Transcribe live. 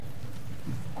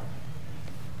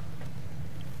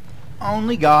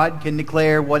Only God can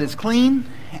declare what is clean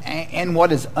and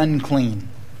what is unclean.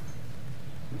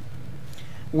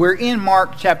 We're in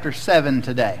Mark chapter 7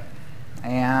 today.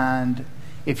 And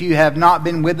if you have not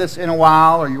been with us in a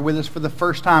while, or you're with us for the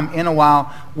first time in a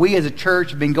while, we as a church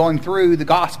have been going through the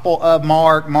Gospel of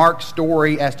Mark, Mark's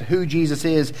story as to who Jesus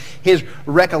is, his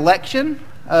recollection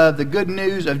of the good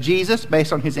news of Jesus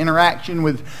based on his interaction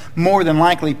with more than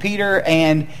likely Peter.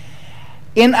 And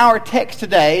in our text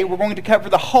today, we're going to cover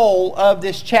the whole of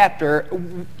this chapter.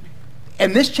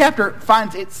 And this chapter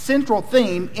finds its central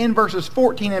theme in verses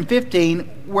 14 and 15,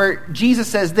 where Jesus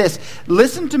says this: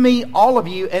 "Listen to me, all of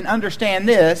you, and understand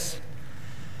this.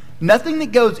 Nothing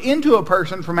that goes into a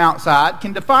person from outside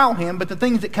can defile him, but the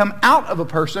things that come out of a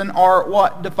person are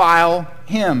what defile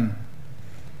him."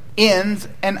 Ins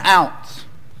and outs.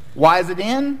 Why is it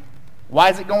in? Why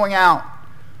is it going out?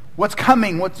 What's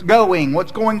coming? What's going?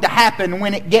 What's going to happen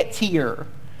when it gets here?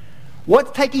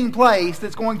 What's taking place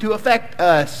that's going to affect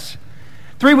us?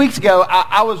 3 weeks ago,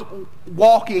 I was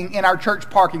walking in our church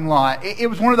parking lot. It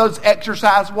was one of those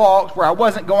exercise walks where I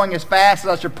wasn't going as fast as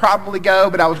I should probably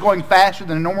go, but I was going faster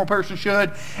than a normal person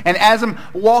should. And as I'm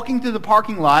walking through the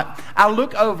parking lot, I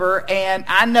look over and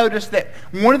I notice that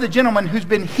one of the gentlemen who's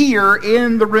been here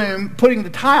in the room putting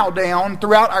the tile down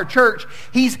throughout our church,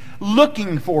 he's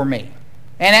looking for me.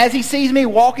 And as he sees me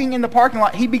walking in the parking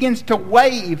lot, he begins to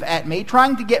wave at me,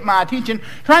 trying to get my attention,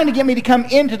 trying to get me to come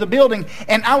into the building.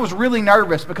 And I was really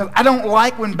nervous because I don't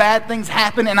like when bad things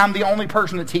happen and I'm the only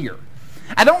person that's here.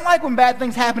 I don't like when bad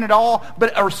things happen at all,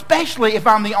 but especially if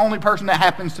I'm the only person that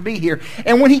happens to be here.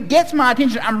 And when he gets my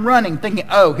attention, I'm running, thinking,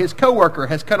 oh, his coworker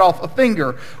has cut off a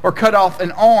finger or cut off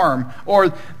an arm,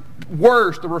 or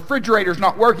worse, the refrigerator's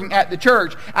not working at the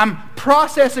church. I'm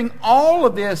processing all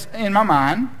of this in my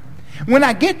mind. When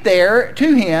I get there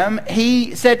to him,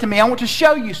 he said to me, "I want to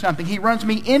show you something." He runs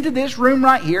me into this room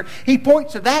right here. He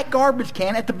points to that garbage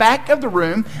can at the back of the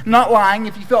room. I'm not lying.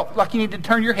 If you felt like you need to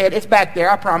turn your head, it's back there,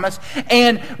 I promise.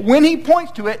 And when he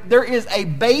points to it, there is a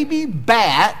baby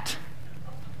bat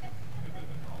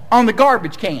on the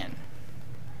garbage can.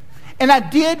 And I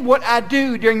did what I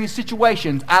do during these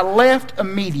situations. I left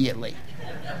immediately.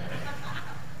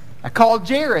 I called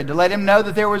Jared to let him know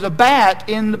that there was a bat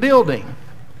in the building.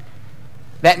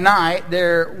 That night,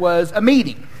 there was a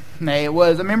meeting. It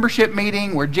was a membership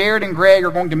meeting where Jared and Greg are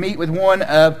going to meet with one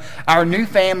of our new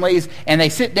families, and they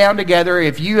sit down together.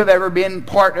 If you have ever been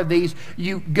part of these,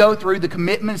 you go through the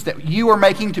commitments that you are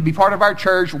making to be part of our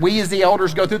church. We as the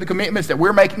elders go through the commitments that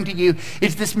we're making to you.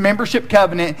 It's this membership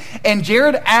covenant. And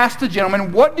Jared asked the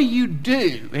gentleman, "What do you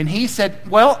do?" And he said,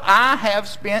 "Well, I have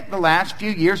spent the last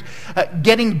few years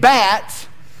getting bats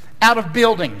out of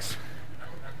buildings."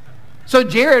 So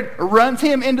Jared runs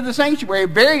him into the sanctuary,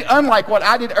 very unlike what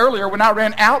I did earlier when I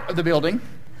ran out of the building.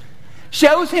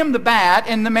 Shows him the bat,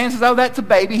 and the man says, "Oh, that's a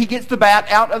baby." He gets the bat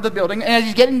out of the building, and as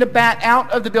he's getting the bat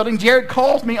out of the building, Jared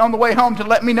calls me on the way home to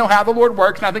let me know how the Lord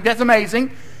works, and I think that's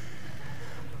amazing.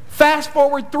 Fast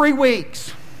forward 3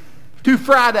 weeks to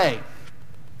Friday.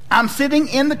 I'm sitting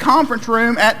in the conference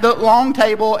room at the long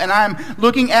table, and I'm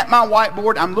looking at my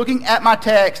whiteboard, I'm looking at my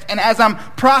text, and as I'm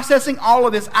processing all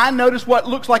of this, I notice what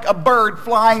looks like a bird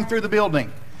flying through the building.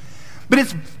 But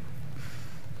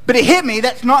it hit me,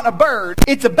 that's not a bird,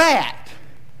 it's a bat.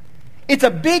 It's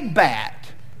a big bat.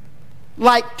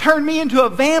 Like, turn me into a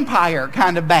vampire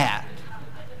kind of bat.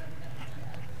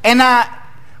 And I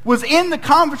was in the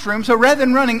conference room, so rather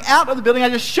than running out of the building, I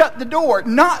just shut the door,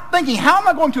 not thinking, how am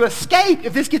I going to escape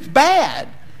if this gets bad?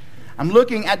 I'm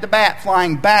looking at the bat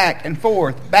flying back and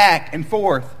forth, back and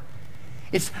forth.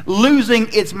 It's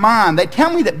losing its mind. They tell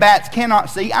me that bats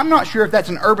cannot see. I'm not sure if that's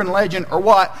an urban legend or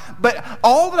what, but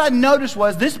all that I noticed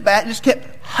was this bat just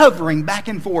kept hovering back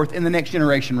and forth in the Next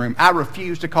Generation room. I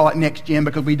refuse to call it Next Gen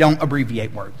because we don't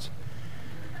abbreviate words.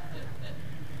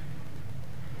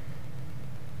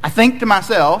 I think to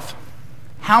myself,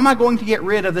 how am I going to get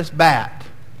rid of this bat?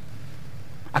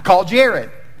 I call Jared.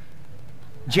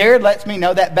 Jared lets me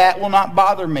know that bat will not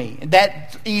bother me.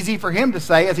 That's easy for him to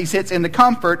say as he sits in the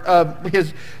comfort of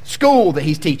his school that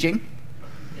he's teaching.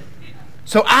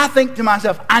 So I think to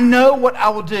myself, I know what I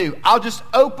will do. I'll just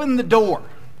open the door.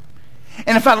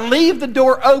 And if I leave the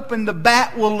door open, the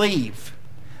bat will leave.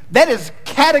 That is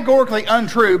categorically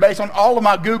untrue based on all of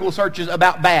my Google searches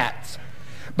about bats.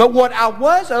 But what I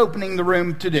was opening the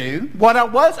room to do, what I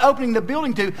was opening the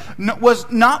building to,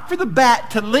 was not for the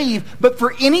bat to leave, but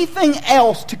for anything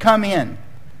else to come in.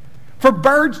 For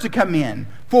birds to come in.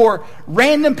 for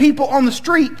random people on the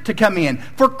street to come in,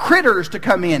 for critters to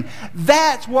come in.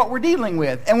 That's what we're dealing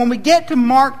with. And when we get to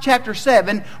Mark chapter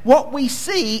 7, what we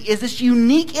see is this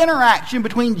unique interaction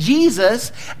between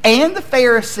Jesus and the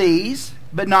Pharisees,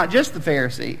 but not just the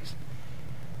Pharisees.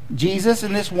 Jesus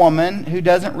and this woman who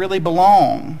doesn't really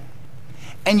belong.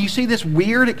 And you see this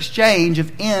weird exchange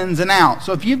of ins and outs.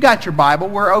 So if you've got your Bible,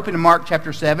 we're open to Mark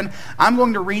chapter 7. I'm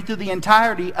going to read through the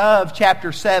entirety of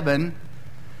chapter 7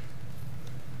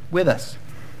 with us.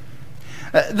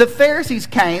 The Pharisees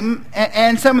came,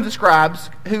 and some of the scribes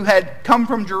who had come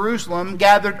from Jerusalem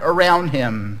gathered around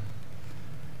him.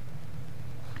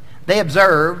 They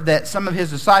observed that some of his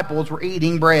disciples were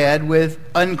eating bread with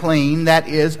unclean, that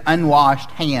is,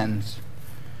 unwashed hands.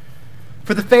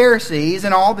 For the Pharisees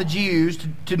and all the Jews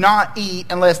do not eat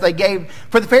unless they give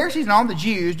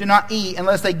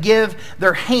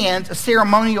their hands a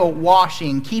ceremonial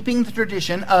washing, keeping the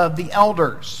tradition of the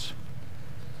elders.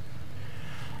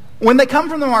 When they come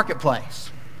from the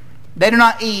marketplace, they do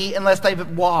not eat unless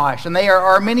they've washed. And there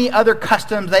are many other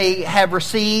customs they have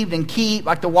received and keep,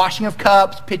 like the washing of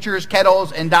cups, pitchers,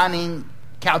 kettles, and dining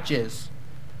couches.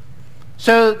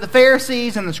 So the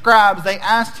Pharisees and the scribes, they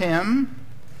asked him,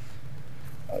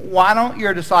 "Why don't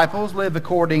your disciples live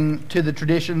according to the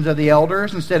traditions of the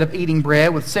elders instead of eating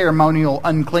bread with ceremonial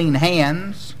unclean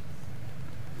hands?"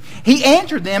 He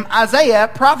answered them, "Isaiah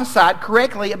prophesied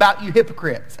correctly about you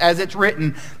hypocrites, as it's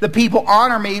written, 'The people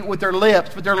honor me with their lips,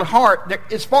 but their heart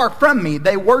is far from me.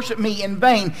 They worship me in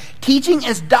vain, teaching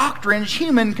as doctrines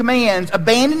human commands,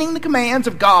 abandoning the commands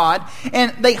of God,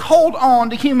 and they hold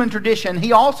on to human tradition.'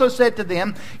 He also said to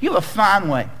them, 'You have a fine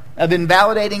way of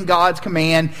invalidating God's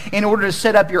command in order to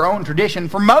set up your own tradition.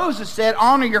 For Moses said,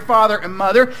 honor your father and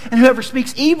mother, and whoever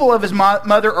speaks evil of his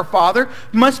mother or father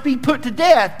must be put to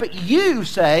death. But you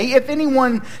say, if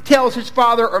anyone tells his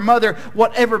father or mother,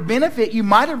 whatever benefit you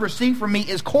might have received from me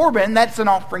is Corban, that's an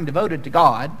offering devoted to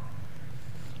God,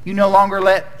 you no longer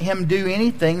let him do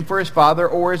anything for his father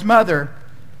or his mother.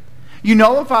 You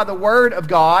nullify the word of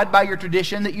God by your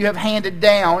tradition that you have handed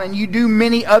down, and you do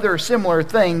many other similar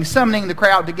things." Summoning the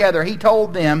crowd together, he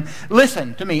told them,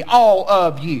 "Listen to me, all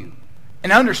of you,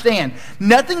 and understand,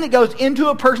 nothing that goes into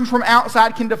a person from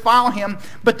outside can defile him,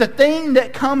 but the thing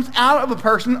that comes out of a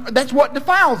person, that's what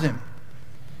defiles him."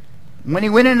 When he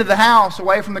went into the house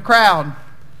away from the crowd,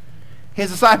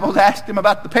 his disciples asked him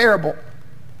about the parable.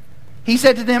 He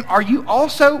said to them, "Are you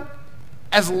also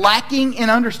as lacking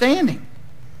in understanding?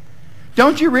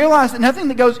 Don't you realize that nothing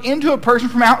that goes into a person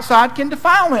from outside can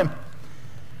defile him?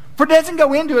 For it doesn't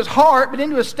go into his heart, but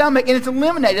into his stomach, and it's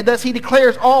eliminated. Thus he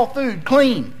declares all food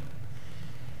clean."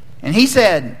 And he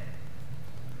said,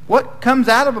 "What comes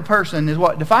out of a person is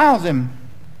what defiles him.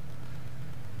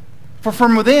 For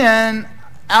from within,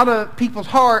 out of people's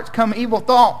hearts, come evil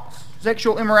thoughts,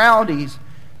 sexual immoralities,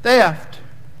 theft,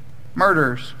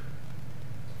 murders,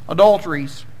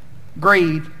 adulteries,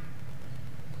 greed,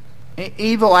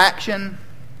 evil action,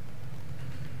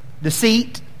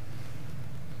 deceit,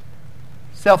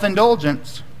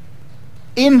 self-indulgence,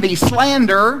 envy,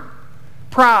 slander,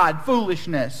 pride,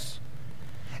 foolishness.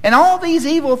 And all these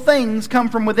evil things come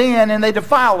from within, and they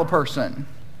defile a person."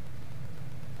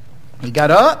 He got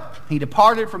up, he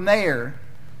departed from there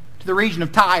to the region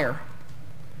of Tyre.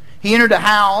 He entered a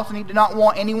house, and he did not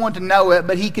want anyone to know it,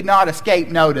 but he could not escape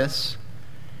notice.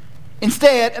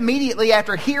 Instead, immediately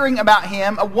after hearing about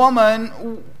him, a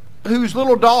woman whose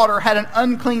little daughter had an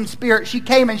unclean spirit, she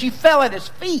came and she fell at his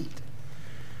feet.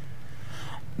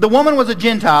 The woman was a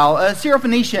Gentile, a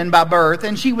Syrophoenician by birth,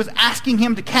 and she was asking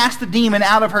him to cast the demon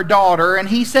out of her daughter. And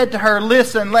he said to her,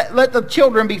 "Listen, let the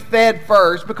children be fed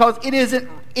first, because it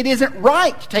isn't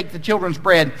right to take the children's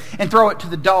bread and throw it to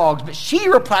the dogs." But she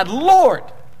replied, Lord,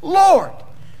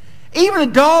 even the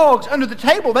dogs under the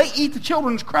table, they eat the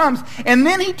children's crumbs." And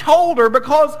then he told her,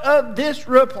 "Because of this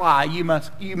reply,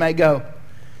 you may go.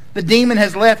 The demon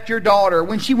has left your daughter."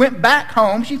 When she went back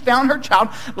home, she found her child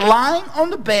lying on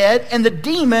the bed, and the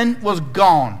demon was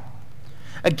gone.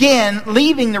 Again,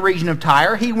 leaving the region of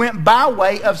Tyre, he went by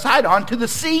way of Sidon to the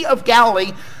Sea of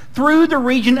Galilee, through the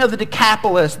region of the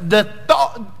Decapolis.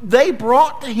 They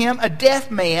brought to him a deaf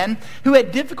man who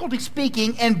had difficulty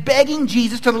speaking, and begging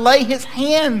Jesus to lay his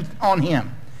hands on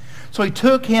him. So he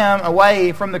took him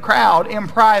away from the crowd in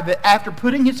private. After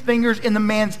putting his fingers in the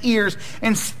man's ears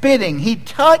and spitting, he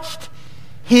touched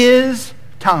his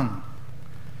tongue.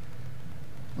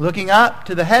 Looking up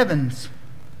to the heavens,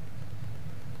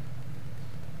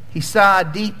 he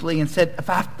sighed deeply and said,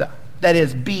 "Ephphatha," that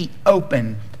is, "be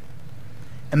opened."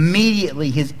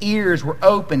 Immediately his ears were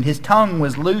opened, his tongue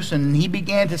was loosened, and he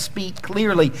began to speak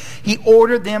clearly. He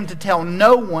ordered them to tell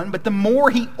no one, but the more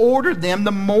he ordered them,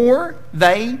 the more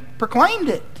they proclaimed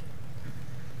it.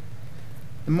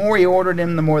 The more he ordered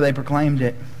them, the more they proclaimed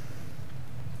it.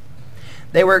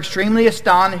 They were extremely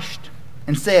astonished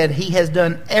and said, "He has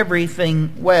done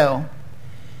everything well.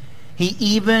 He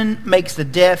even makes the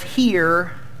deaf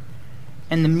hear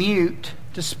and the mute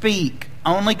to speak.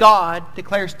 Only God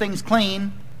declares things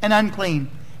clean and unclean.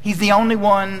 He's the only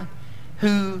one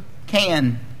who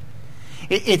can."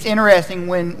 It's interesting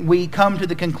when we come to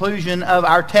the conclusion of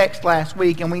our text last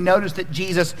week and we notice that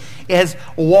Jesus has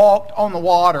walked on the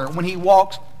water. When he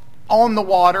walks on the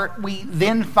water, we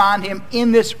then find him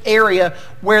in this area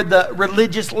where the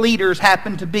religious leaders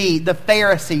happen to be, the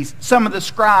Pharisees, some of the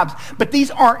scribes. But these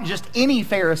aren't just any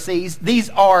Pharisees. These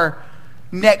are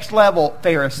next level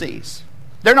Pharisees.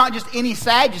 They're not just any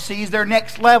Sadducees, they're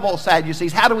next level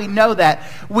Sadducees. How do we know that?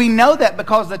 We know that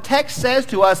because the text says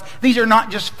to us, these are not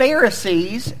just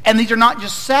Pharisees and these are not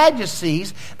just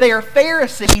Sadducees. They are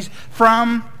Pharisees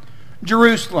from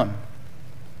Jerusalem.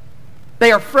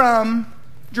 They are from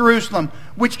Jerusalem,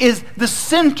 which is the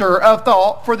center of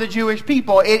thought for the Jewish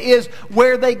people. It is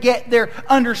where they get their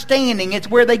understanding. It's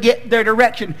where they get their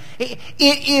direction. It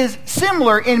is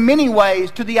similar in many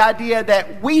ways to the idea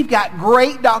that we've got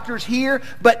great doctors here,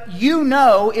 but you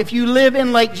know if you live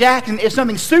in Lake Jackson, if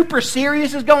something super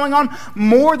serious is going on,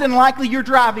 more than likely you're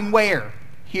driving where?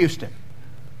 Houston.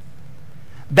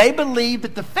 They believe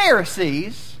that the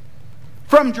Pharisees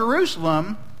from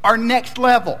Jerusalem are next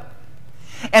level.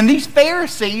 And these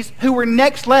Pharisees who were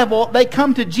next level, they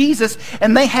come to Jesus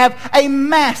and they have a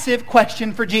massive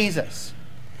question for Jesus.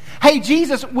 Hey,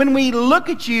 Jesus, when we look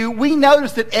at you, we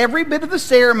notice that every bit of the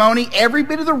ceremony, every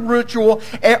bit of the ritual,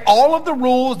 all of the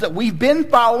rules that we've been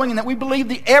following and that we believe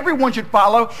that everyone should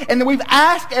follow and that we've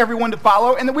asked everyone to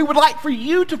follow and that we would like for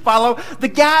you to follow, the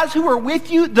guys who are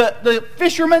with you, the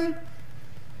fishermen,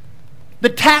 the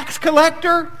tax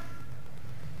collector,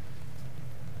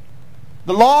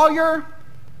 the lawyer,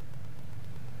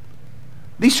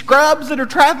 these scrubs that are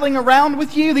traveling around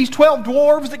with you, these 12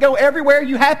 dwarves that go everywhere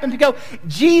you happen to go.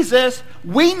 Jesus,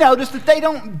 we notice that they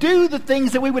don't do the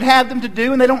things that we would have them to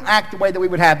do and they don't act the way that we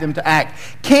would have them to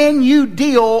act. Can you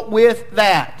deal with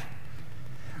that?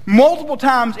 Multiple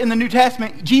times in the New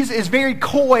Testament, Jesus is very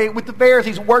coy with the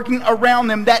Pharisees, working around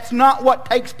them. That's not what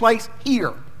takes place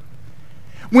here.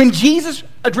 When Jesus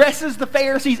addresses the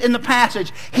Pharisees in the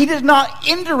passage, he does not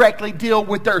indirectly deal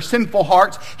with their sinful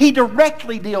hearts. He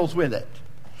directly deals with it.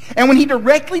 And when he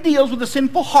directly deals with the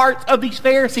sinful hearts of these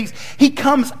Pharisees, he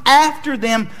comes after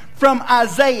them from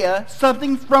Isaiah,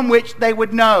 something from which they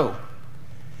would know.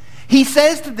 He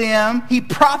says to them, he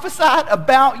prophesied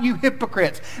about you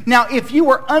hypocrites. Now, if you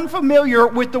are unfamiliar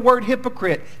with the word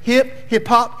hypocrite,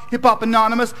 hip-hop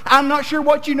anonymous, I'm not sure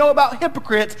what you know about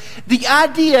hypocrites. The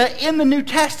idea in the New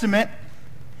Testament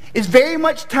is very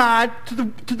much tied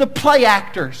to the play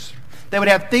actors. They would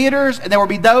have theaters, and there would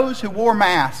be those who wore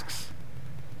masks.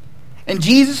 And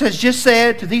Jesus has just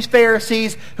said to these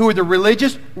Pharisees who are the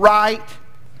religious right,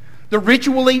 the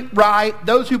ritually right,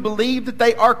 those who believe that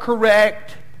they are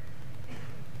correct,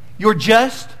 you're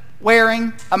just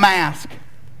wearing a mask.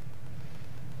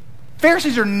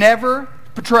 Pharisees are never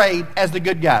portrayed as the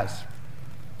good guys.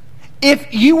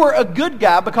 If you were a good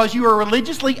guy because you are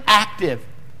religiously active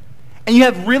and you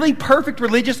have really perfect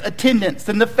religious attendance,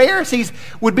 then the Pharisees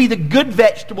would be the good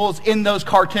vegetables in those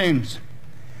cartoons.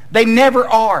 They never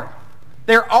are.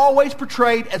 They're always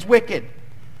portrayed as wicked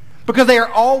because they are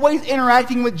always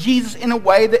interacting with Jesus in a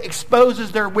way that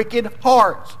exposes their wicked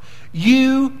hearts.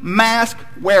 You mask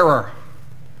wearer.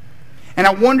 And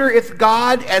I wonder if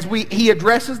God, as he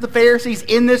addresses the Pharisees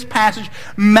in this passage,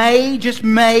 may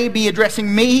be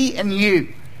addressing me and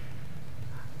you.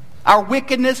 Our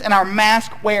wickedness and our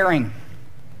mask wearing.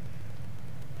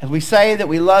 As we say that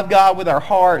we love God with our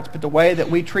hearts, but the way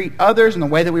that we treat others and the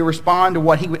way that we respond to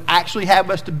what he would actually have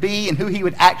us to be and who he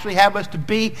would actually have us to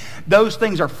be, those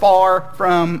things are far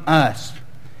from us.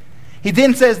 He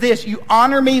then says this, you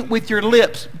honor me with your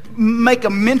lips. Make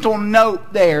a mental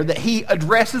note there that he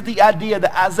addresses the idea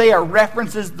that Isaiah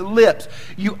references the lips.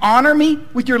 You honor me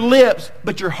with your lips,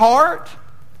 but your heart,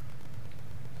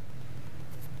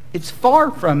 it's far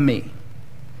from me.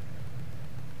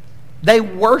 They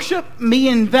worship me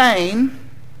in vain,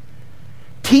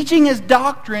 teaching as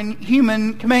doctrine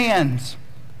human commands.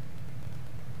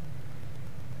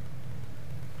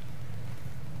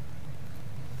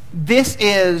 This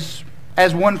is,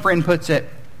 as one friend puts it,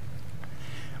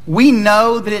 we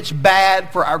know that it's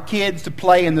bad for our kids to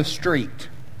play in the street.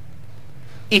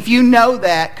 If you know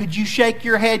that, could you shake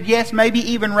your head yes, maybe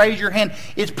even raise your hand?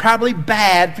 It's probably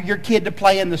bad for your kid to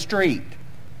play in the street.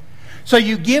 So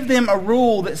you give them a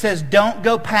rule that says don't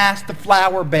go past the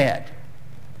flower bed.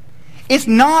 It's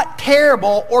not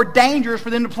terrible or dangerous for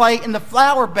them to play in the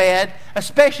flower bed,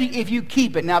 especially if you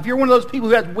keep it. Now, if you're one of those people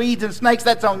who has weeds and snakes,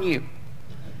 that's on you.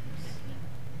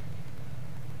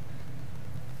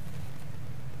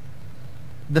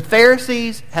 The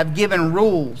Pharisees have given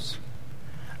rules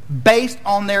based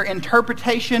on their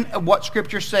interpretation of what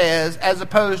Scripture says as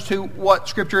opposed to what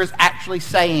Scripture is actually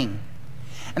saying.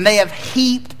 And they have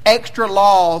heaped extra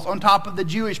laws on top of the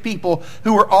Jewish people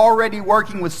who were already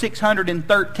working with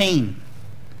 613.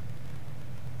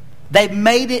 They've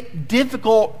made it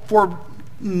difficult for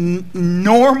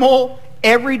normal,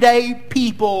 everyday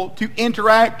people to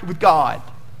interact with God.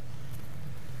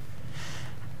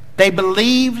 They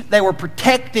believed they were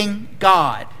protecting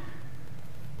God.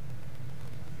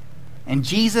 And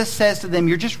Jesus says to them,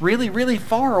 you're just really, really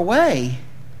far away.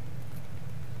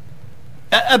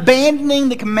 Abandoning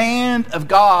the command of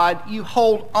God, you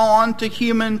hold on to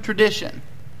human tradition.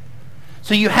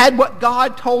 So you had what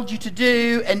God told you to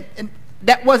do, and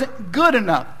that wasn't good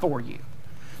enough for you.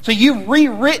 So you've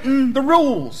rewritten the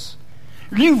rules.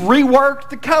 You've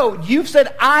reworked the code. You've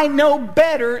said, I know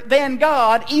better than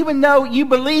God, even though you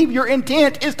believe your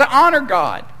intent is to honor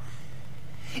God.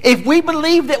 If we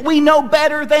believe that we know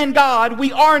better than God,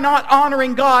 we are not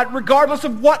honoring God regardless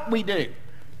of what we do.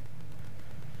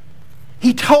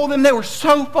 He told them they were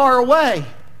so far away.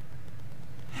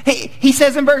 He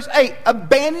says in verse 8,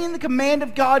 abandoning the command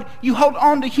of God, you hold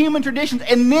on to human traditions.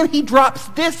 And then he drops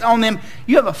this on them.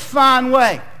 You have a fine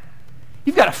way.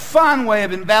 You've got a fine way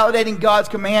of invalidating God's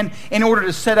command in order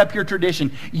to set up your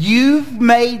tradition. You've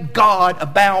made God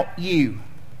about you.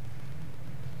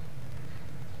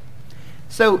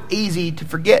 So easy to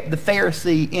forget the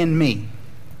Pharisee in me.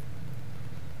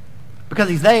 Because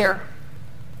he's there.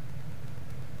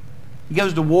 He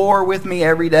goes to war with me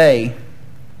every day.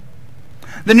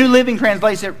 The New Living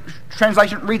Translation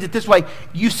reads it this way.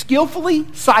 You skillfully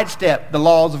sidestep the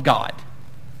laws of God.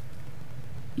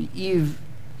 You've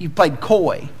played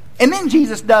coy. And then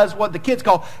Jesus does what the kids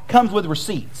call comes with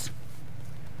receipts.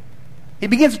 He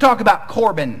begins to talk about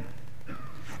Corban.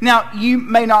 Now, you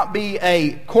may not be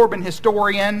a Corban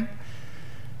historian.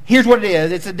 Here's what it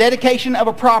is. It's a dedication of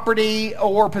a property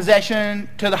or possession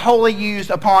to the holy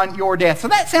use upon your death. So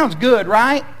that sounds good,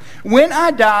 right? When I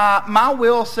die, my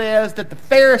will says that the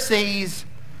Pharisees,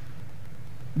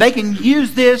 they can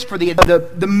use this for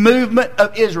the movement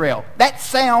of Israel. That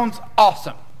sounds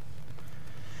awesome.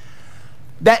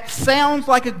 That sounds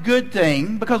like a good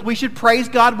thing because we should praise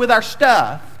God with our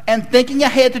stuff. And thinking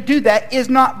ahead to do that is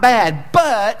not bad.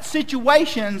 But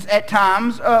situations at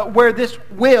times where this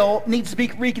will needs to be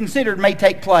reconsidered may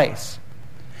take place.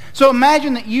 So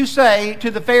imagine that you say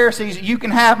to the Pharisees, you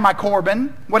can have my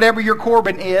Corban, whatever your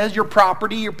Corban is, your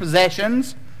property, your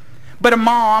possessions, but a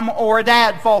mom or a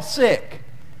dad falls sick.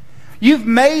 You've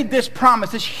made this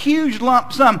promise, this huge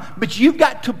lump sum, but you've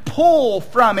got to pull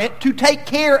from it to take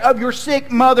care of your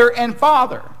sick mother and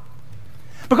father.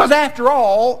 Because after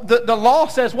all, the law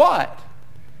says what?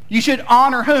 You should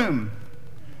honor whom?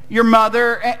 Your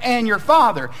mother and your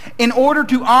father. In order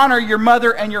to honor your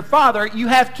mother and your father, you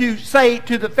have to say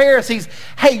to the Pharisees,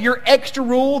 hey, your extra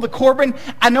rule, the Corban,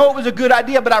 I know it was a good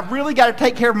idea, but I've really got to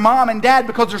take care of mom and dad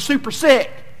because they're super sick.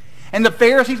 And the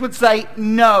Pharisees would say,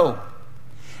 no.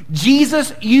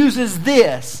 Jesus uses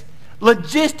this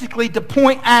logistically to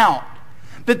point out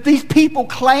that these people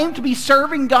claim to be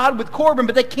serving God with Corban,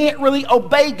 but they can't really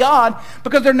obey God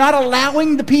because they're not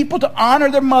allowing the people to honor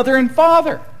their mother and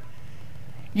father.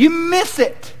 You miss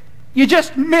it. You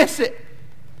just miss it.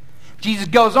 Jesus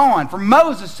goes on. For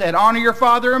Moses said, honor your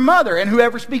father and mother, and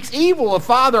whoever speaks evil of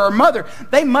father or mother,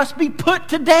 they must be put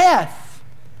to death.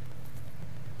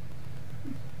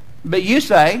 But you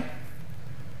say,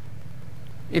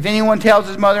 if anyone tells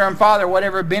his mother and father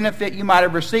whatever benefit you might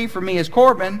have received from me as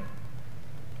Corban,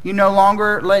 you no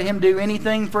longer let him do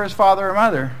anything for his father or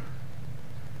mother.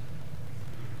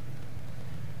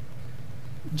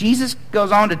 Jesus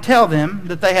goes on to tell them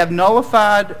that they have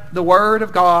nullified the word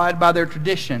of God by their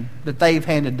tradition that they've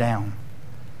handed down.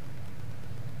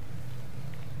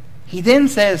 He then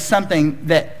says something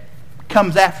that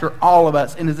comes after all of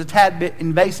us and is a tad bit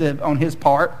invasive on his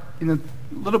part and a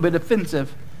little bit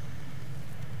offensive.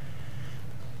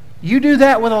 You do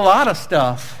that with a lot of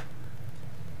stuff.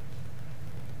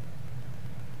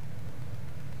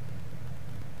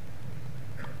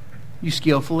 You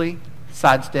skillfully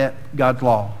sidestep God's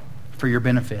law for your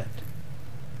benefit.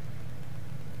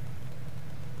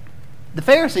 The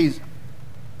Pharisees,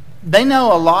 they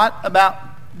know a lot about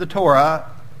the Torah,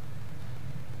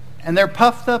 and they're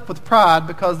puffed up with pride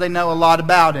because they know a lot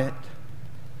about it.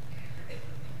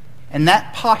 And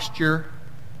that posture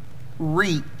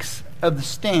reeks of the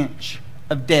stench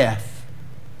of death.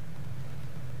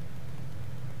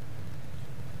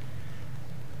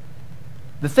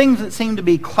 The things that seem to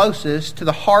be closest to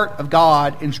the heart of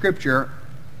God in Scripture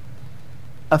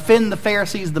offend the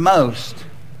Pharisees the most.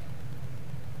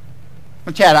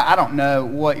 Well, Chad, I don't know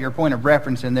what your point of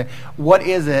reference in there. What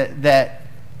is it that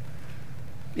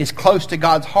is close to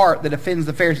God's heart that offends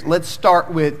the Pharisees? Let's start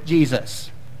with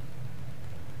Jesus.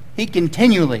 He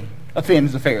continually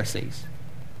offends the Pharisees.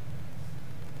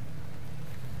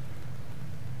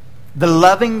 The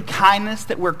loving kindness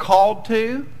that we're called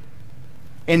to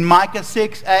in Micah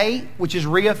 6:8, which is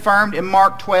reaffirmed in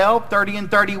Mark 12:30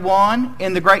 and 31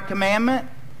 in the Great Commandment,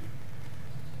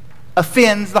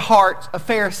 offends the hearts of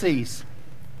Pharisees.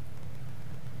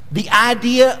 The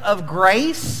idea of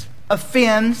grace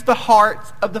offends the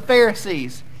hearts of the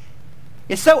Pharisees.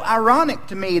 It's so ironic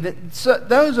to me that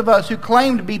those of us who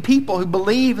claim to be people who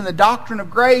believe in the doctrine of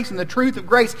grace and the truth of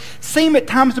grace seem at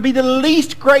times to be the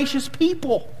least gracious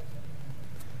people.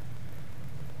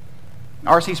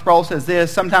 R.C. Sproul says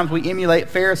this: sometimes we emulate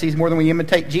Pharisees more than we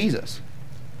imitate Jesus.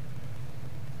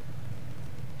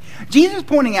 Jesus is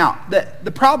pointing out that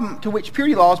the problem to which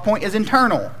purity laws point is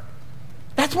internal.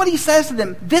 That's what he says to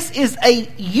them. This is a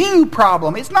you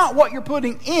problem. It's not what you're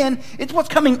putting in, it's what's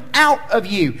coming out of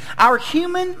you. Our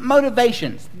human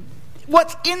motivations,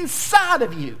 what's inside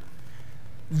of you,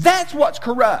 that's what's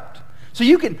corrupt. So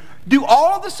you can do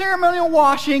all of the ceremonial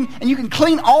washing and you can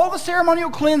clean all the ceremonial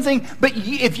cleansing, but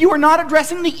if you are not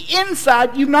addressing the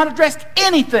inside, you've not addressed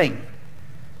anything.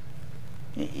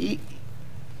 You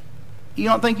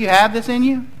don't think you have this in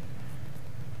you?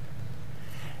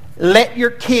 Let your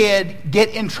kid get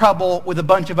in trouble with a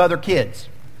bunch of other kids.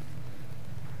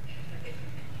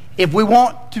 If we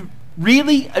want to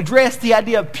really address the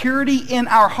idea of purity in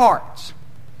our hearts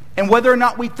and whether or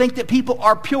not we think that people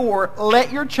are pure,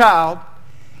 let your child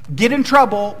get in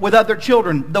trouble with other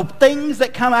children. The things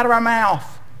that come out of our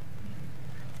mouth.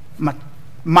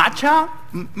 My child,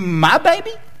 my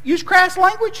baby, use crass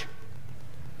language.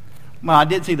 Well, I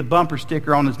did see the bumper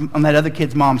sticker on that other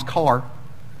kid's mom's car.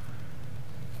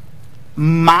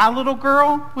 My little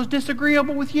girl was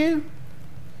disagreeable with you?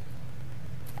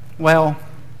 Well,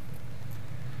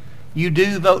 you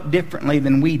do vote differently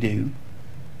than we do.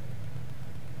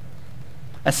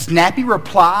 A snappy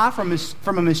reply from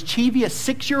a mischievous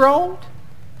 6-year-old?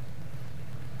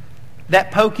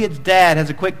 That po kid's dad has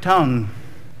a quick tongue.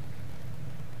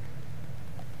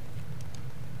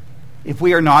 If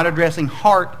we are not addressing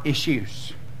heart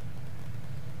issues,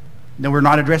 then we're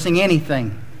not addressing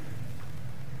anything.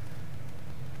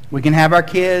 We can have our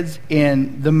kids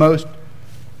in the most...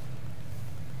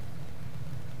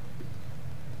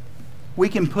 We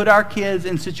can put our kids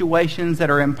in situations that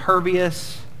are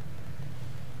impervious,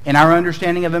 and our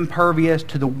understanding of impervious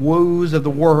to the woes of the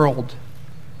world.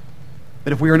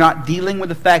 But if we are not dealing with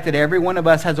the fact that every one of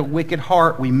us has a wicked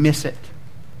heart, we miss it.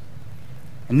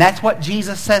 And that's what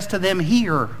Jesus says to them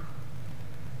here.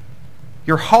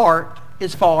 Your heart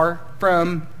is far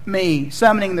from me.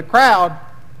 Summoning the crowd,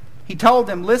 he told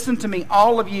them, listen to me,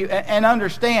 all of you, and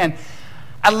understand.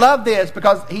 I love this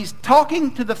because he's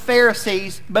talking to the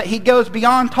Pharisees, but he goes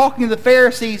beyond talking to the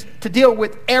Pharisees to deal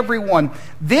with everyone.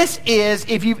 This is,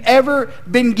 if you've ever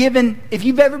been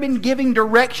giving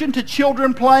direction to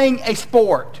children playing a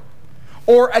sport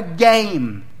or a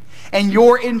game, and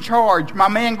you're in charge. My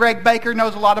man Greg Baker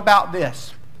knows a lot about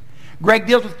this. Greg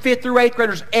deals with 5th through 8th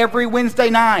graders every Wednesday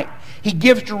night. He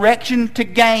gives direction to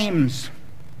games.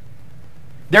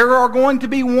 There are going to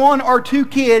be 1 or 2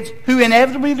 kids who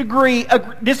inevitably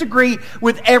disagree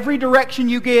with every direction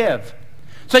you give.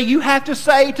 So you have to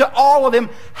say to all of them,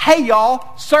 hey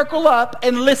y'all, circle up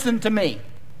and listen to me.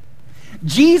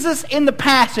 Jesus in the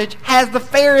passage has the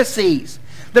Pharisees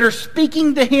that are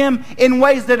speaking to him in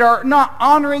ways that are not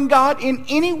honoring God in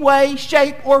any way,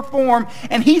 shape, or form.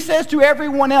 And he says to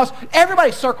everyone else,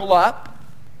 everybody circle up.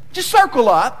 Just circle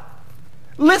up.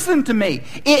 Listen to me.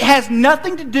 It has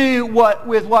nothing to do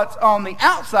with what's on the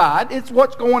outside. It's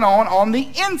what's going on the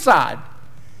inside.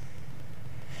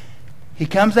 He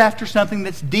comes after something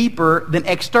that's deeper than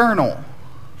external.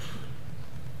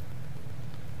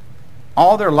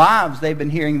 All their lives they've been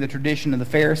hearing the tradition of the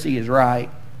Pharisee is right.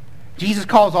 Jesus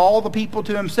calls all the people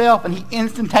to himself, and he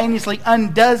instantaneously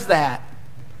undoes that.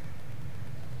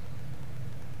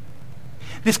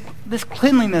 This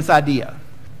cleanliness idea,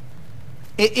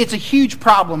 it's a huge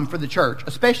problem for the church,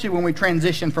 especially when we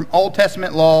transition from Old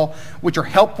Testament law, which are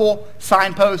helpful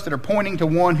signposts that are pointing to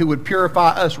one who would purify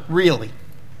us really,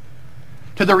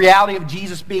 to the reality of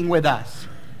Jesus being with us.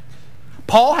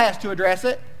 Paul has to address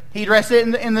it. He addressed it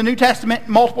in the New Testament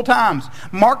multiple times.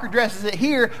 Mark addresses it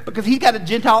here because he's got a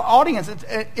Gentile audience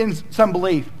in some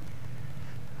belief.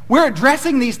 We're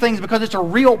addressing these things because it's a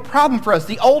real problem for us.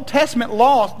 The Old Testament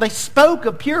laws, they spoke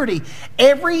of purity.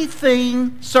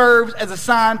 Everything serves as a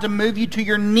sign to move you to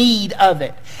your need of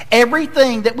it.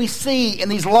 Everything that we see in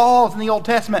these laws in the Old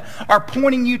Testament are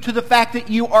pointing you to the fact that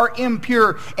you are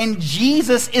impure. And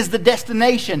Jesus is the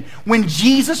destination. When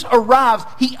Jesus arrives,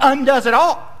 he undoes it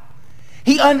all.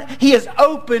 He has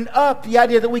opened up the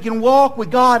idea that we can walk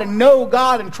with God and know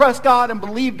God and trust God and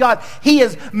believe God. He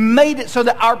has made it so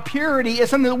that our purity is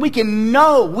something that we can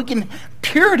know.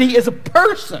 Purity is a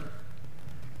person.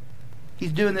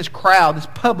 He's doing this crowd, this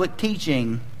public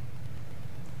teaching.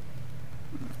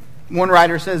 One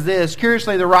writer says this,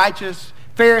 curiously, the righteous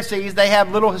Pharisees, they have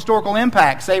little historical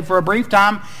impact, save for a brief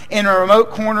time in a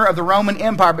remote corner of the Roman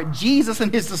Empire. But Jesus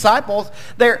and his disciples,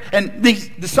 and these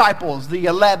disciples, the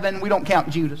 11, we don't count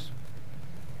Judas.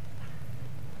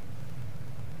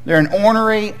 They're an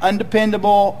ornery,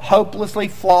 undependable, hopelessly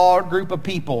flawed group of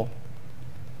people.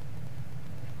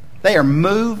 They are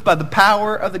moved by the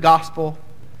power of the gospel,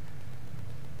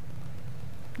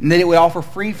 and that it would offer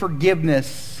free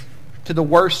forgiveness to the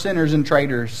worst sinners and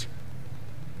traitors.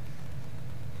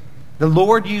 The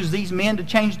Lord used these men to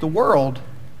change the world.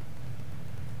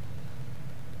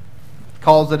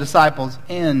 Calls the disciples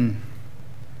in.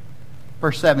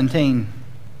 Verse 17.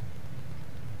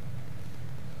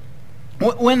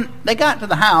 When they got to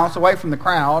the house, away from the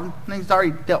crowd, and he's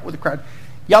already dealt with the crowd.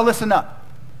 Y'all listen up.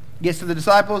 Gets to the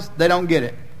disciples, they don't get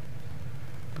it.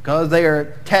 Because they are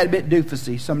a tad bit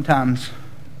doofusy sometimes.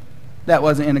 That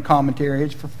wasn't in a commentary.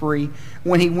 It's for free.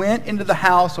 When he went into the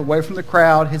house away from the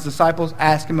crowd, his disciples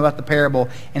asked him about the parable.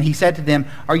 And he said to them,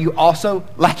 are you also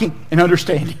lacking in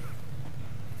understanding?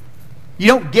 You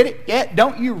don't get it yet?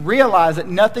 Don't you realize that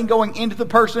nothing going into the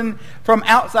person from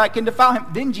outside can defile him?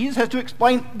 Then Jesus has to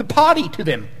explain the potty to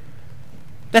them.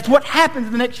 That's what happens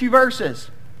in the next few verses.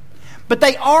 But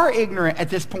they are ignorant at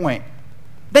this point.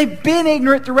 They've been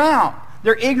ignorant throughout.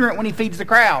 They're ignorant when he feeds the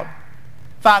crowd.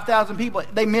 5,000 people,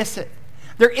 they miss it.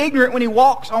 They're ignorant when he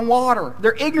walks on water.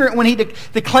 They're ignorant when he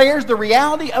declares the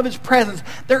reality of his presence.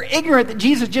 They're ignorant that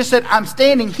Jesus just said, I'm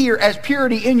standing here as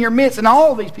purity in your midst, and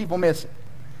all of these people miss it.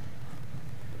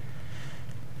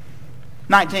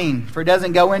 19, for it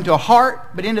doesn't go into a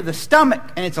heart, but into the stomach,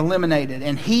 and it's eliminated.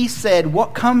 And he said,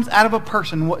 what comes out of a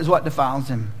person is what defiles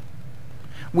him.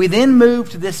 We then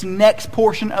move to this next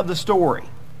portion of the story.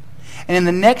 And in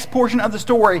the next portion of the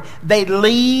story, they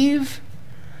leave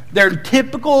their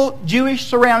typical Jewish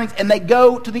surroundings, and they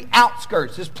go to the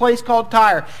outskirts, this place called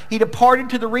Tyre. He departed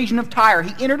to the region of Tyre.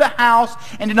 He entered a house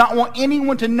and did not want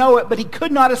anyone to know it, but he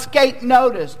could not escape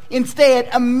notice. Instead,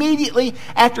 immediately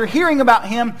after hearing about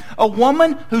him, a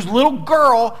woman whose little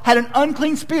girl had an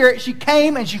unclean spirit, she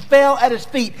came and she fell at his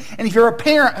feet. And if you're a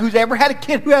parent who's ever had a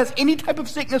kid who has any type of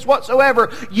sickness whatsoever,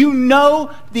 you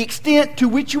know the extent to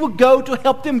which you will go to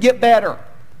help them get better.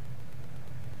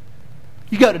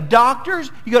 You go to doctors,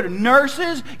 you go to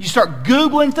nurses, you start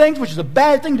Googling things, which is a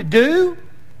bad thing to do.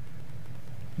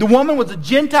 The woman was a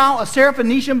Gentile, a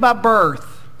Syrophoenician by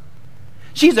birth.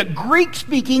 She's a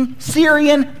Greek-speaking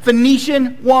Syrian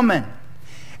Phoenician woman.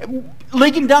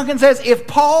 Lincoln Duncan says, if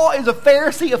Paul is a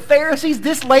Pharisee of Pharisees,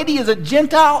 this lady is a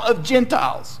Gentile of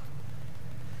Gentiles.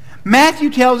 Matthew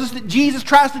tells us that Jesus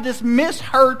tries to dismiss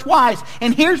her twice.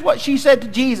 And here's what she said to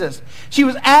Jesus. She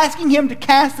was asking him to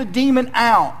cast the demon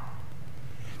out.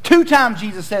 2 times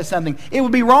Jesus says something. It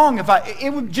would be wrong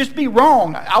it would just be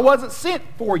wrong. I wasn't sent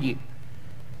for you.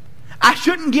 I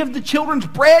shouldn't give the children's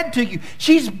bread to you.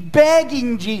 She's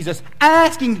begging Jesus,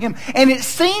 asking him. And it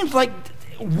seems like,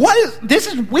 this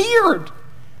is weird.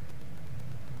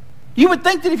 You would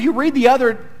think that if you read the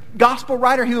other gospel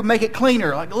writer, he would make it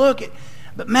cleaner. Like, look,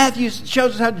 but Matthew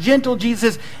shows us how gentle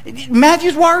Jesus is.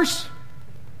 Matthew's worse.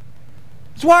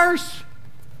 It's worse.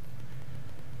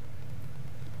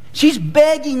 She's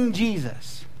begging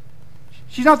Jesus.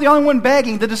 She's not the only one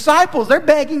begging. The disciples, they're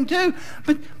begging too.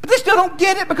 But they still don't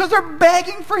get it because they're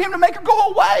begging for him to make her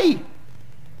go away.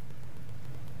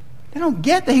 They don't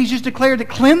get that he's just declared that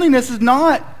cleanliness is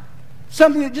not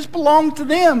something that just belongs to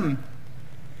them.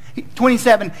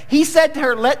 27, he said to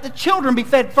her, let the children be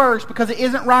fed first, because it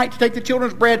isn't right to take the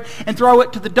children's bread and throw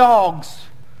it to the dogs.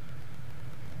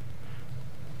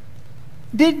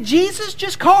 Did Jesus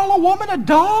just call a woman a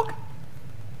dog?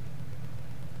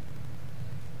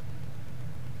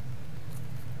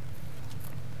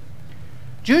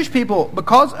 Jewish people,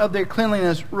 because of their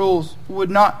cleanliness rules, would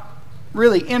not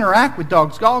really interact with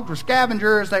dogs. Dogs were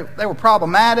scavengers. They were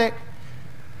problematic.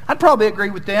 I'd probably agree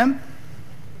with them.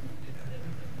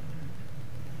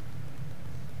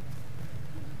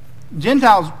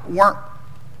 Gentiles weren't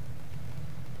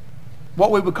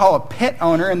what we would call a pet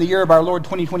owner in the year of our Lord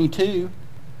 2022.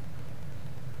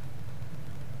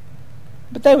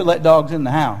 But they would let dogs in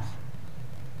the house.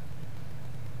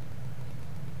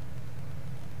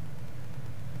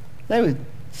 They would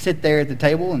sit there at the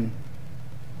table and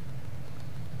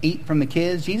eat from the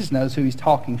kids. Jesus knows who he's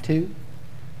talking to.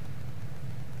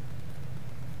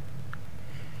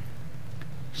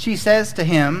 She says to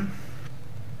him,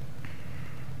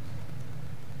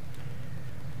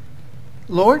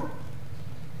 Lord,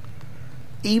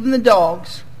 even the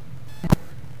dogs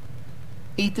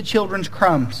eat the children's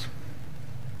crumbs.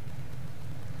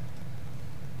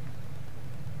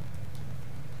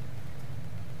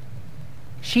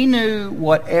 She knew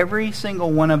what every single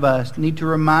one of us need to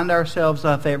remind ourselves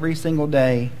of every single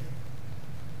day.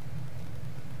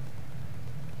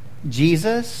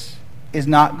 Jesus is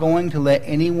not going to let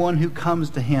anyone who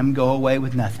comes to him go away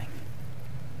with nothing.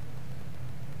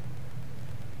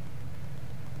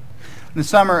 In the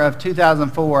summer of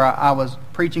 2004, I was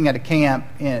preaching at a camp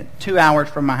 2 hours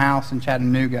from my house in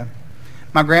Chattanooga.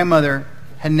 My grandmother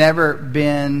had never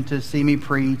been to see me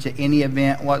preach at any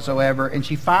event whatsoever, and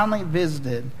she finally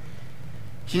visited.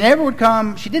 She never would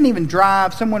come. She didn't even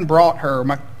drive. Someone brought her,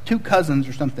 my 2 cousins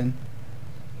or something.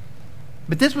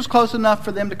 But this was close enough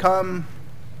for them to come.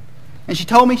 And she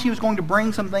told me she was going to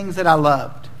bring some things that I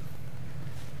loved.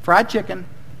 Fried chicken,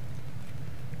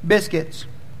 biscuits,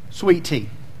 sweet tea.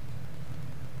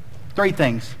 3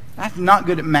 things. I'm not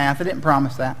good at math. I didn't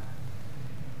promise that.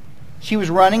 She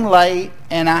was running late,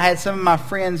 and I had some of my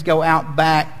friends go out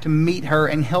back to meet her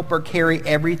and help her carry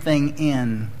everything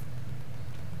in.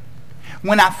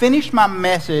 When I finished my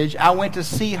message, I went to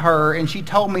see her, and she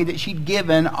told me that she'd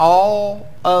given all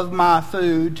of my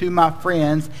food to my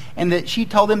friends, and that she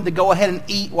told them to go ahead and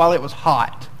eat while it was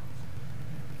hot.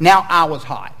 Now I was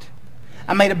hot.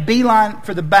 I made a beeline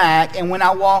for the back, and when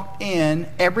I walked in,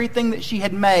 everything that she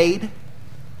had made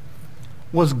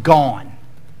was gone.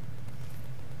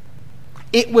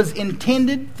 It was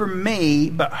intended for me,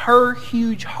 but her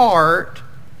huge heart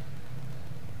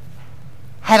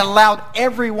had allowed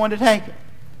everyone to take it.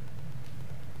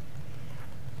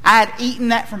 I had eaten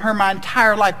that from her my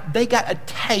entire life. They got a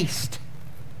taste.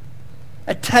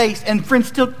 And friends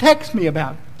still text me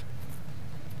about it.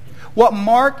 What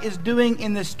Mark is doing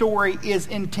in this story is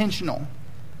intentional.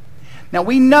 Now,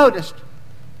 we noticed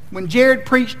when Jared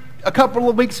preached a couple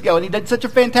of weeks ago, and he did such a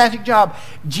fantastic job,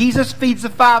 Jesus feeds the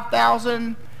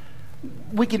 5,000.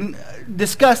 We can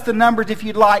discuss the numbers if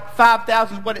you'd like.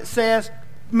 5,000 is what it says.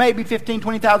 Maybe 15,000,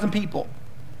 20,000 people.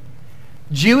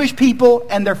 Jewish people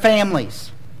and their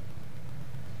families.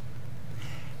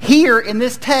 Here in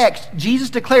this text, Jesus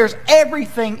declares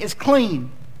everything is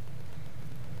clean.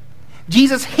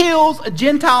 Jesus heals a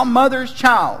Gentile mother's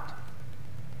child.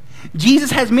 Jesus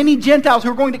has many Gentiles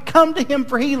who are going to come to him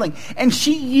for healing. And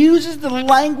she uses the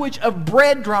language of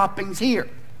bread droppings here.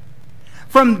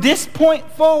 From this point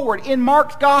forward in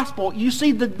Mark's gospel, you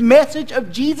see the message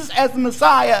of Jesus as the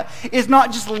Messiah is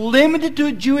not just limited to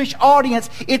a Jewish audience.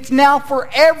 It's now for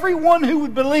everyone who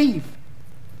would believe.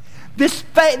 This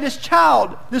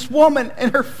child, this woman,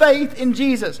 and her faith in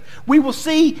Jesus. We will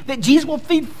see that Jesus will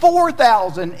feed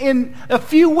 4,000 in a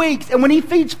few weeks. And when he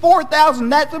feeds 4,000,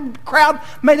 that's a crowd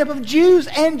made up of Jews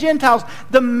and Gentiles.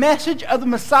 The message of the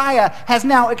Messiah has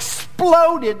now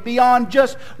exploded beyond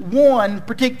just one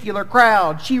particular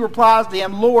crowd. She replies to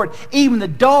him, Lord, even the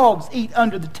dogs eat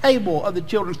under the table of the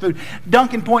children's food.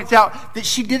 Duncan points out that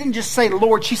she didn't just say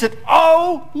Lord, she said,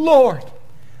 oh Lord,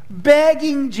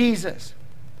 begging Jesus.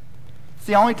 It's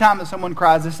the only time that someone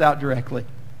cries this out directly.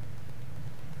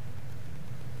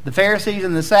 The Pharisees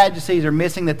and the Sadducees are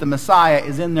missing that the Messiah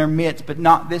is in their midst, but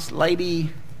not this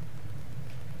lady.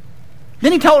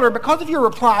 Then he told her, because of your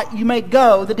reply, you may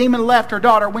go. The demon left her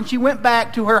daughter. When she went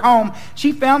back to her home,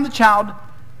 she found the child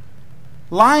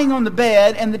lying on the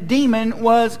bed, and the demon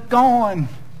was gone.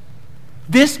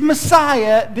 This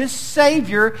Messiah, this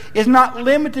Savior, is not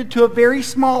limited to a very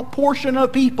small portion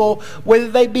of people, whether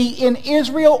they be in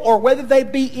Israel or whether they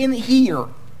be in here.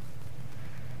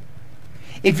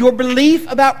 If your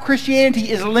belief about Christianity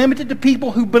is limited to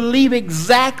people who believe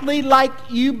exactly like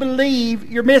you believe,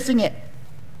 you're missing it.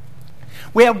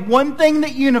 We have one thing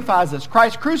that unifies us.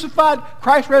 Christ crucified,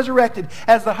 Christ resurrected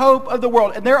as the hope of the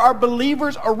world. And there are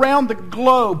believers around the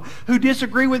globe who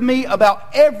disagree with me about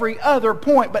every other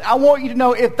point. But I want you to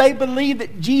know, if they believe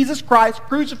that Jesus Christ,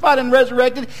 crucified and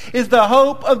resurrected, is the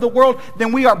hope of the world,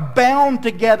 then we are bound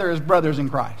together as brothers in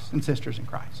Christ and sisters in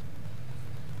Christ.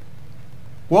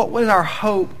 What would our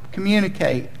hope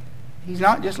communicate? He's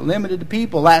not just limited to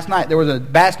people. Last night there was a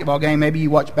basketball game. Maybe you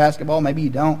watch basketball, maybe you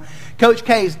don't. Coach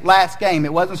K's last game.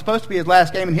 It wasn't supposed to be his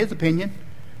last game in his opinion.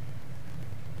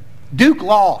 Duke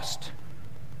lost.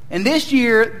 And this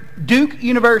year, Duke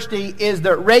University is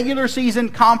the regular season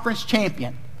conference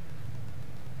champion.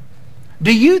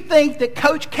 Do you think that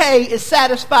Coach K is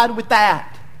satisfied with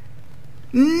that?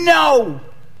 No,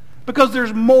 because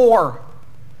there's more.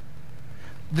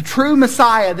 The true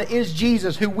Messiah that is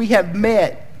Jesus, who we have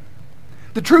met,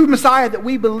 the true Messiah that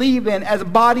we believe in as a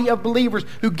body of believers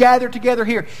who gather together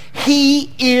here,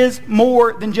 He is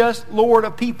more than just Lord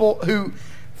of people who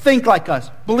think like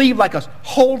us, believe like us,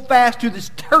 hold fast to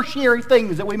these tertiary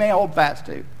things that we may hold fast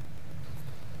to.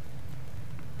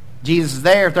 Jesus is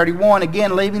there, 31,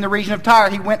 again, leaving the region of Tyre.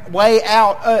 He went way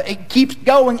out. He keeps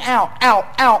going out,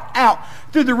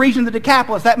 through the region of the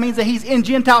Decapolis. That means that he's in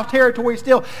Gentile territory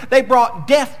still. They brought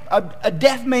a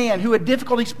deaf man who had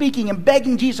difficulty speaking and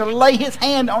begging Jesus to lay his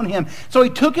hand on him. So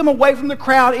he took him away from the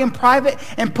crowd in private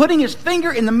and putting his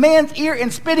finger in the man's ear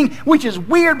and spitting, which is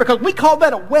weird because we call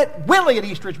that a wet willy at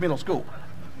Eastridge Middle School.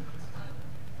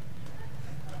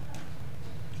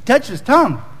 He touched his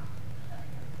tongue.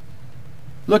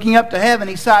 Looking up to heaven,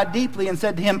 he sighed deeply and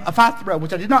said to him, Ephphatha,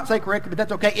 which I did not say correctly, but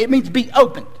that's okay. It means be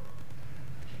opened.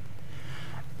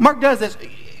 Mark does this.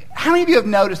 How many of you have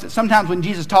noticed that sometimes when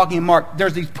Jesus is talking in Mark,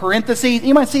 there's these parentheses?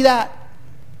 You might see that.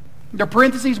 There are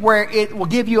parentheses where it will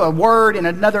give you a word in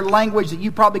another language that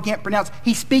you probably can't pronounce.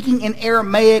 He's speaking in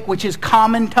Aramaic, which is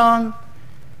common tongue.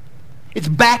 It's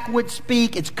backwoods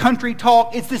speak. It's country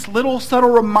talk. It's this little subtle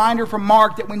reminder from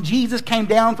Mark that when Jesus came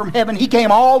down from heaven, He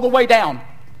came all the way down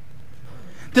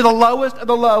to the lowest of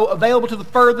the low, available to the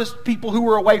furthest people who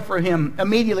were away from Him.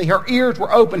 Immediately, her ears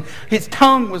were open. His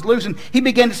tongue was loosened. He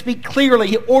began to speak clearly.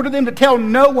 He ordered them to tell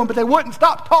no one, but they wouldn't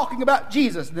stop talking about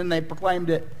Jesus. Then they proclaimed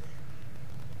it.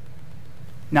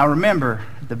 Now remember,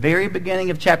 at the very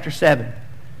beginning of chapter 7,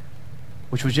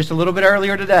 which was just a little bit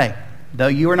earlier today, though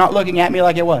you are not looking at me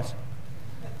like it was,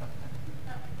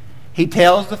 He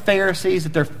tells the Pharisees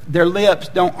that their lips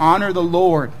don't honor the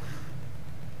Lord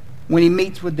when He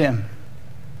meets with them.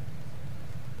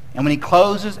 And when He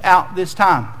closes out this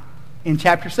time, in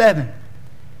chapter 7,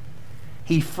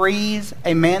 He frees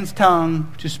a man's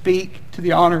tongue to speak to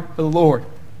the honor of the Lord.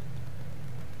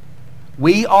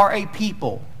 We are a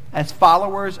people, as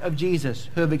followers of Jesus,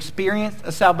 who have experienced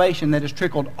a salvation that has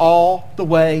trickled all the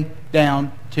way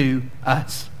down to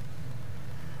us.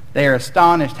 They are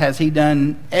astonished. He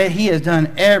has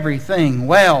done everything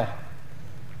well.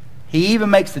 He even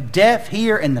makes the deaf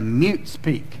hear and the mute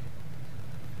speak.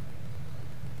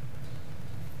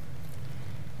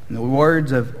 In the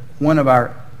words of one of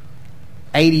our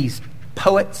 80s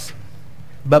poets,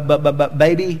 but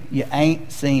baby, you ain't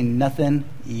seen nothing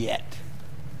yet.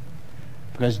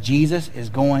 Because Jesus is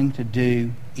going to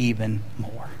do even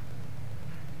more.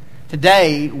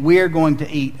 Today, we're going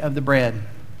to eat of the bread.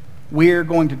 We're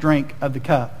going to drink of the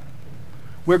cup.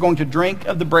 We're going to drink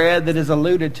of the bread that is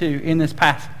alluded to in this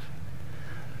passage.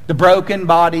 The broken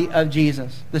body of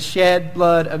Jesus, the shed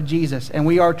blood of Jesus. And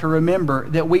we are to remember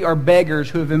that we are beggars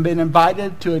who have been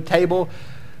invited to a table,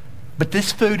 but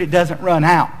this food, it doesn't run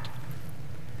out.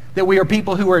 That we are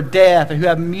people who are deaf and who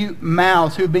have mute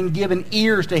mouths, who have been given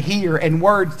ears to hear and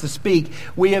words to speak.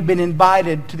 We have been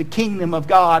invited to the kingdom of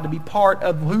God to be part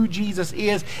of who Jesus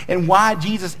is and why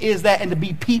Jesus is that, and to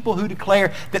be people who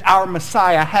declare that our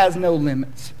Messiah has no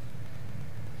limits.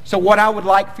 So what I would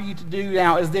like for you to do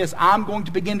now is this. I'm going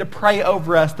to begin to pray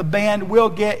over us. The band will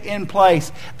get in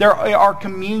place. There are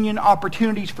communion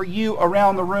opportunities for you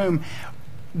around the room.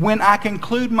 When I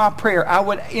conclude my prayer, I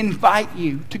would invite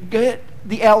you to get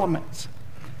the elements.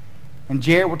 And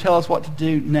Jared will tell us what to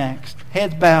do next.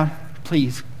 Heads bowed,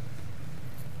 please.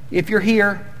 If you're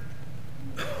here,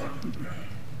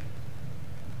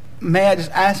 may I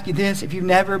just ask you this? If you've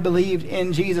never believed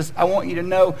in Jesus, I want you to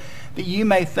know that you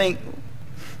may think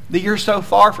that you're so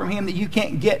far from Him that you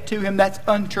can't get to Him. That's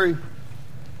untrue.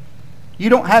 You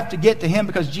don't have to get to Him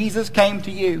because Jesus came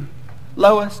to you.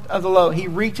 Lowest of the low. He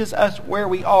reaches us where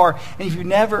we are. And if you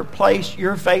never place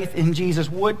your faith in Jesus,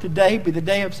 would today be the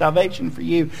day of salvation for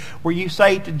you, where you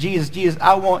say to Jesus, Jesus,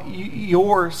 I want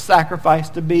your sacrifice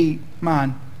to be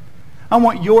mine. I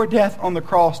want your death on the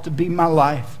cross to be my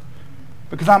life,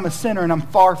 because I'm a sinner and I'm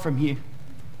far from you.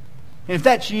 And if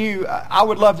that's you, I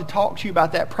would love to talk to you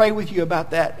about that, pray with you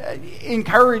about that,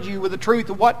 encourage you with the truth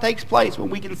of what takes place when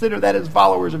we consider that as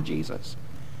followers of Jesus.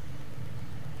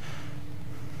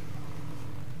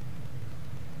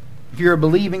 If you're a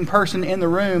believing person in the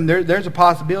room, there's a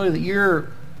possibility that you're,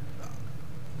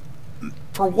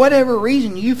 for whatever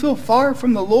reason, you feel far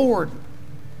from the Lord.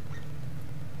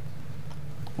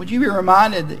 Would you be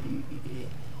reminded that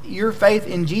your faith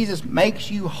in Jesus makes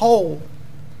you whole?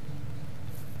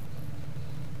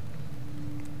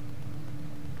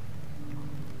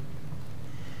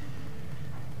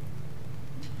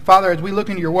 Father, as we look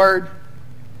into your word,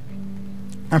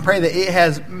 I pray that it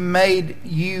has made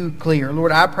you clear.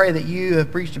 Lord, I pray that you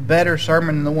have preached a better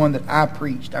sermon than the one that I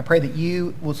preached. I pray that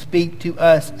you will speak to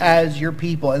us as your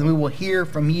people, and we will hear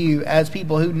from you as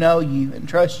people who know you and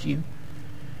trust you.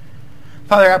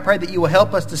 Father, I pray that you will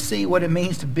help us to see what it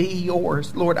means to be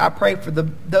yours. Lord, I pray for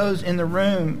those in the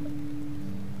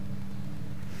room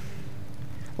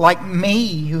like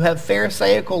me who have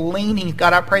Pharisaical leanings.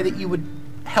 God, I pray that you would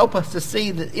help us to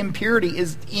see that impurity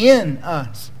is in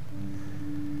us.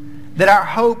 That our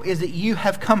hope is that you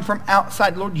have come from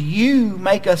outside. Lord, you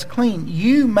make us clean.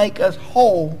 You make us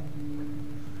whole.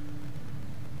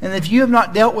 And if you have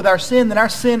not dealt with our sin, then our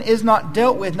sin is not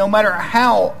dealt with, no matter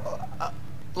how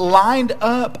lined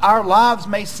up our lives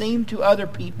may seem to other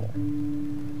people.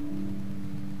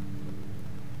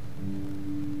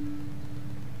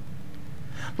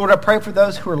 Lord, I pray for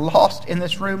those who are lost in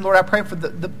this room. Lord, I pray for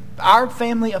our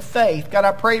family of faith. God,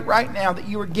 I pray right now that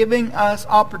you are giving us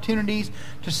opportunities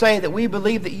to say that we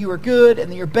believe that you are good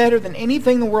and that you're better than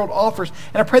anything the world offers.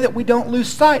 And I pray that we don't lose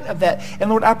sight of that. And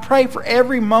Lord, I pray for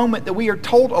every moment that we are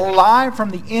told a lie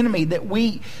from the enemy, that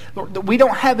we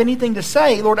don't have anything to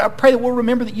say. Lord, I pray that we'll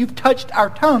remember that you've touched our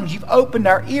tongues. You've opened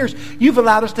our ears. You've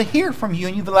allowed us to hear from you,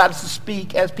 and you've allowed us to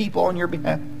speak as people on your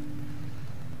behalf.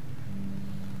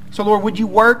 So, Lord, would you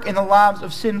work in the lives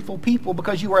of sinful people,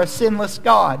 because you are a sinless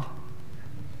God.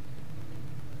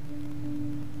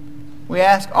 We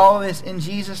ask all of this in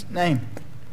Jesus' name.